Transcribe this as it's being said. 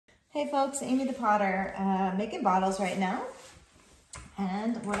Hey folks, Amy the Potter, making bottles right now.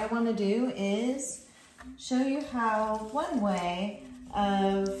 And what I want to do is show you how one way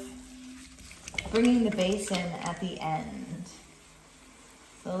of bringing the base in at the end.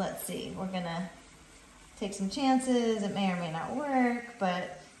 So let's see, we're gonna take some chances. It may or may not work,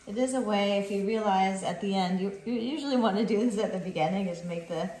 but it is a way. If you realize at the end, you usually want to do this at the beginning, is make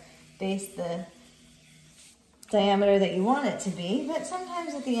the base the diameter that you want it to be, but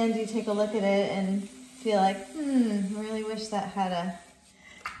sometimes at the end you take a look at it and feel like, I really wish that had a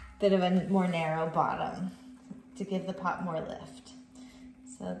bit of a more narrow bottom to give the pot more lift.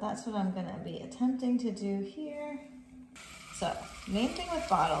 So that's what I'm gonna be attempting to do here. So, main thing with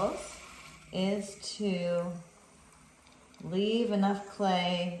bottles is to leave enough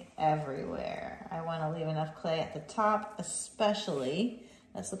clay everywhere. I wanna leave enough clay at the top, especially.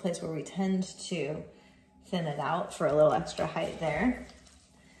 That's the place where we tend to thin it out for a little extra height there.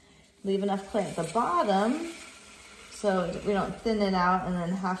 Leave enough clay at the bottom so we don't thin it out and then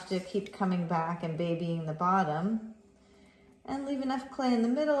have to keep coming back and babying the bottom. And leave enough clay in the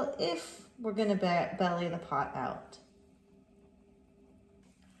middle if we're gonna belly the pot out.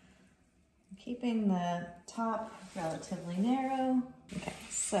 Keeping the top relatively narrow. Okay,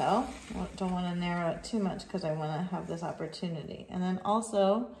 so I don't wanna narrow it too much because I wanna have this opportunity. And then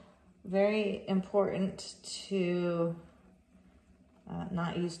also, very important to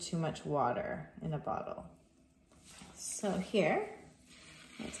not use too much water in a bottle. So here,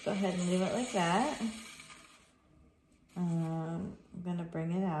 let's go ahead and leave it like that. I'm gonna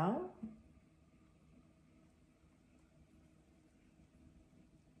bring it out.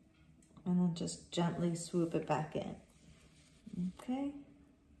 And then just gently swoop it back in. Okay,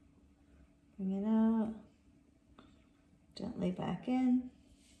 bring it out, gently back in.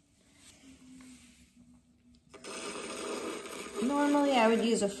 Normally I would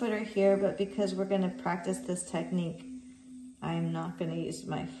use a footer here, but because we're gonna practice this technique, I'm not gonna use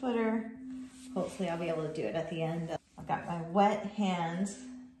my footer. Hopefully I'll be able to do it at the end. I've got my wet hand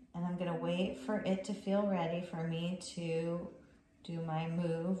and I'm gonna wait for it to feel ready for me to do my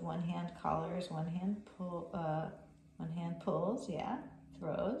move. One hand collars, one hand pulls, yeah,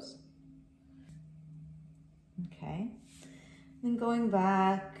 throws. Okay, then going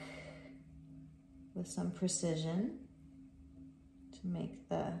back with some precision to make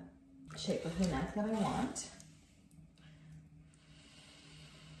the shape of the neck that I want.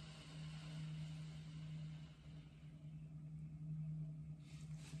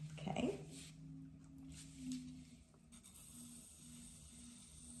 Okay.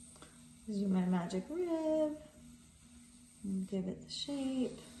 Use my magic rib and give it the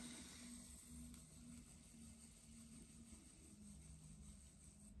shape.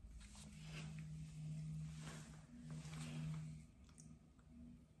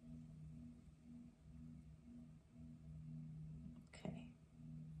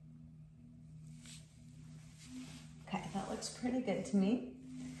 Okay, that looks pretty good to me.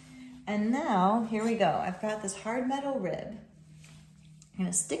 And now, here we go. I've got this hard metal rib. I'm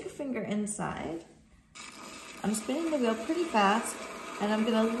gonna stick a finger inside. I'm spinning the wheel pretty fast, and I'm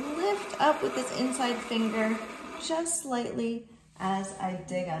gonna lift up with this inside finger just slightly as I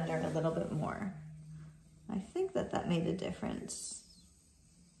dig under a little bit more. I think that made a difference.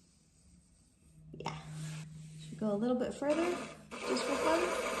 Yeah. Should go a little bit further, just for fun.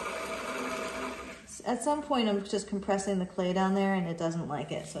 At some point, I'm just compressing the clay down there and it doesn't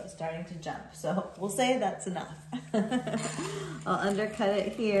like it, so it's starting to jump. So we'll say that's enough. I'll undercut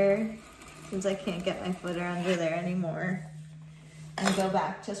it here since I can't get my footer under there anymore. And go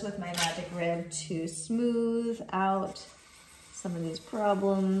back just with my magic rib to smooth out some of these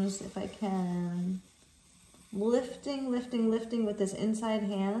problems if I can. Lifting, lifting, lifting with this inside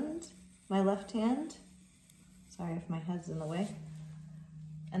hand, my left hand. Sorry if my head's in the way.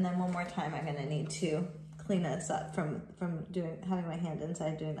 And then one more time, I'm gonna need to clean this up from having my hand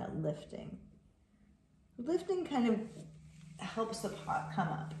inside doing that lifting. Lifting kind of helps the pot come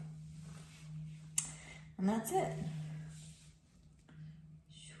up. And that's it.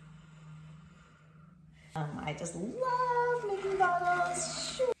 I just love making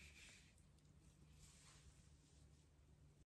bottles.